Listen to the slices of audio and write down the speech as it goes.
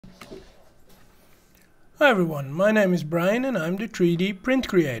Hi everyone, my name is Brian and I'm the 3D print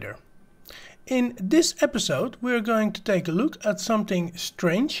creator. In this episode we're going to take a look at something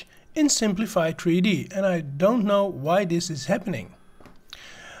strange in Simplify 3D, and I don't know why this is happening.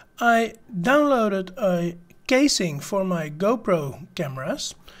 I downloaded a casing for my GoPro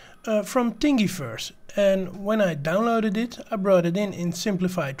cameras from Thingiverse, and when I downloaded it I brought it in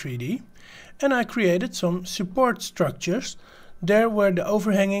Simplify 3D and I created some support structures there where the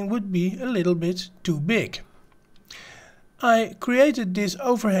overhanging would be a little bit too big. I created these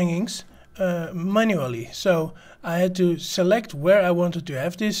overhangings manually, so I had to select where I wanted to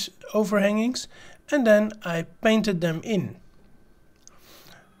have these overhangings and then I painted them in.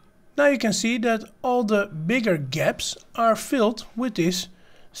 Now you can see that all the bigger gaps are filled with this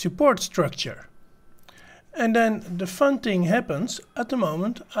support structure. And then the fun thing happens at the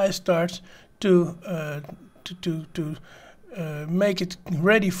moment I start to make it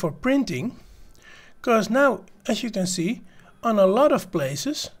ready for printing, because now, as you can see, on a lot of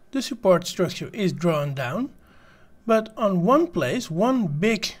places the support structure is drawn down, but on one place, one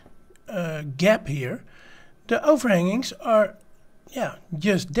big gap here, the overhangings are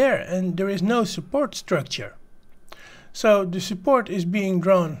just there and there is no support structure. So the support is being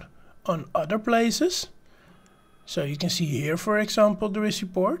drawn on other places. So you can see here, for example, there is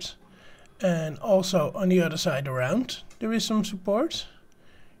support, and also on the other side around there is some support.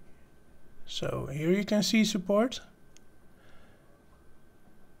 So here you can see support,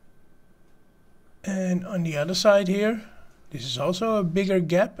 and on the other side here this is also a bigger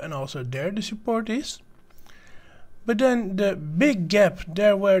gap, and also there the support is. But then the big gap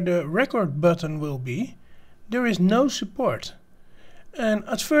there where the record button will be, there is no support. And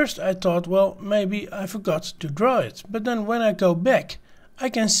at first I thought, well, maybe I forgot to draw it, but then when I go back I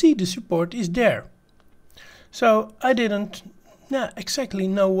can see the support is there. So I didn't exactly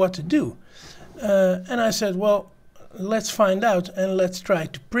know what to do. And I said, well, let's find out and let's try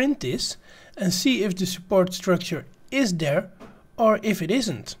to print this and see if the support structure is there or if it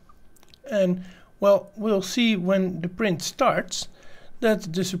isn't. And well, we'll see when the print starts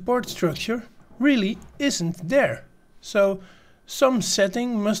that the support structure really isn't there. So some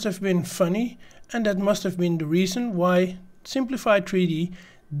setting must have been funny, and that must have been the reason why Simplify 3D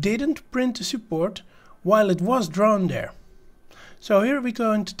didn't print the support while it was drawn there. So here we're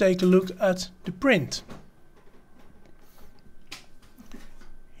going to take a look at the print.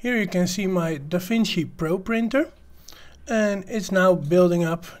 Here you can see my DaVinci Pro printer, and it's now building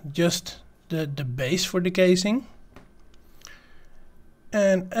up just the base for the casing.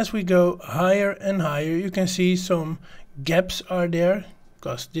 And as we go higher and higher, you can see some gaps are there,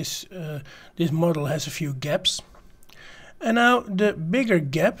 because this model has a few gaps. And now the bigger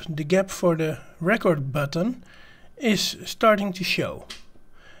gap, the gap for the record button, is starting to show.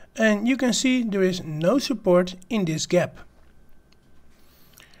 And you can see there is no support in this gap.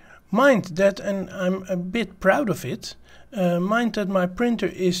 Mind that, and I'm a bit proud of it, mind that my printer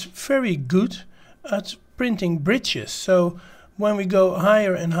is very good at printing bridges. So when we go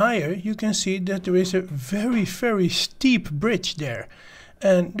higher and higher, you can see that there is a very steep bridge there,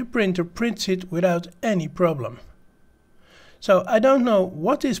 and the printer prints it without any problem. So I don't know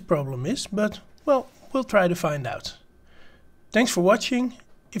what this problem is, but well, we'll try to find out. Thanks for watching.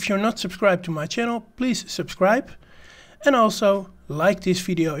 If you're not subscribed to my channel, please subscribe, and also like this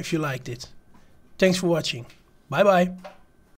video if you liked it. Thanks for watching. Bye bye.